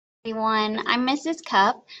Everyone, I'm Mrs.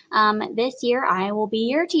 Cupp. This year I will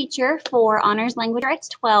be your teacher for Honors Language Arts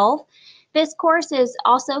 12. This course is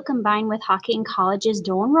also combined with Hocking College's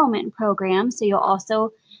dual enrollment program, so you'll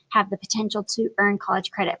also have the potential to earn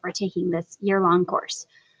college credit for taking this year-long course.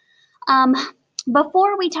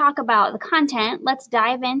 Before we talk about the content, let's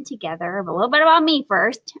dive in together a little bit about me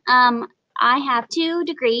first. I have 2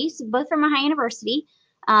 degrees, both from a high university.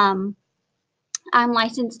 I'm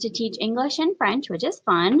licensed to teach English and French, which is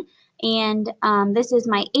fun. And this is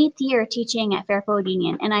my 8th year teaching at Fairfield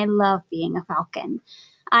Union, and I love being a Falcon.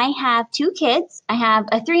 I have 2 kids. I have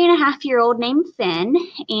a 3.5-year-old named Finn,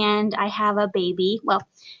 and I have a baby. Well,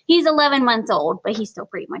 he's 11 months old, but he's still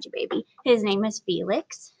pretty much a baby. His name is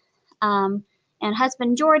Felix. And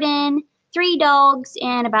husband Jordan, 3 dogs,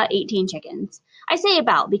 and about 18 chickens. I say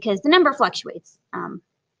about because the number fluctuates.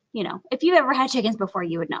 If you've ever had chickens before,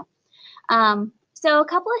 you would know. So a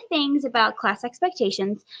couple of things about class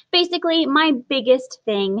expectations. Basically, my biggest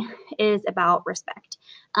thing is about respect.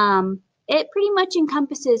 It pretty much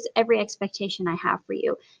encompasses every expectation I have for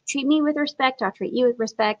you. Treat me with respect, I'll treat you with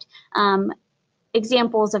respect.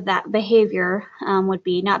 Examples of that behavior would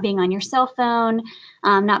be not being on your cell phone,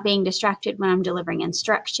 not being distracted when I'm delivering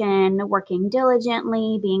instruction, working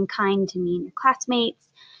diligently, being kind to me and your classmates,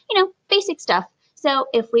 basic stuff. So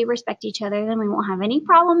if we respect each other, then we won't have any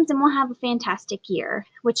problems and we'll have a fantastic year,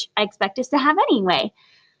 which I expect us to have anyway.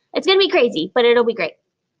 It's going to be crazy, but it'll be great.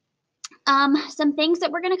 Some things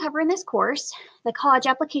that we're going to cover in this course. The college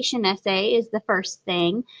application essay is the first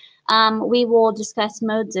thing. We will discuss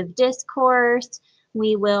modes of discourse.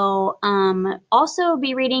 We will also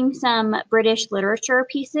be reading some British literature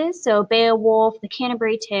pieces, so Beowulf, the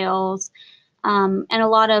Canterbury Tales, and a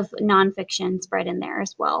lot of nonfiction spread in there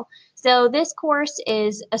as well. So this course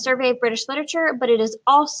is a survey of British literature, but it is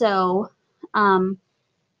also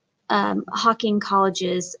Hocking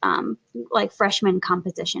College's like freshman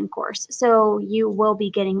composition course. So you will be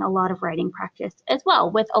getting a lot of writing practice as well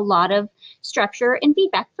with a lot of structure and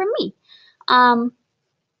feedback from me.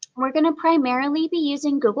 We're going to primarily be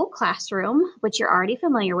using Google Classroom, which you're already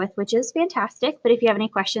familiar with, which is fantastic. But if you have any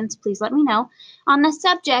questions, please let me know. On the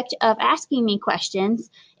subject of asking me questions,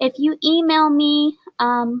 if you email me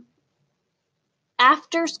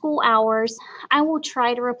after school hours, I will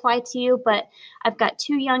try to reply to you, but I've got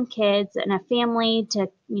 2 young kids and a family to,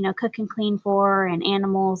 cook and clean for and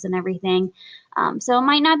animals and everything. So it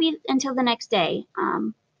might not be until the next day.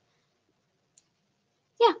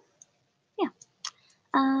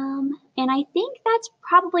 And I think that's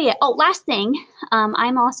probably it. Oh, last thing,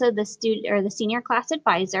 I'm also the senior class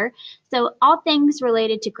advisor. So all things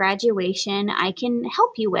related to graduation, I can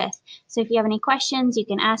help you with. So if you have any questions, you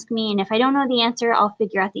can ask me. And if I don't know the answer, I'll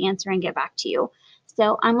figure out the answer and get back to you.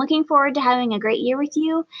 So I'm looking forward to having a great year with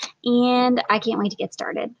you, and I can't wait to get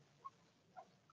started.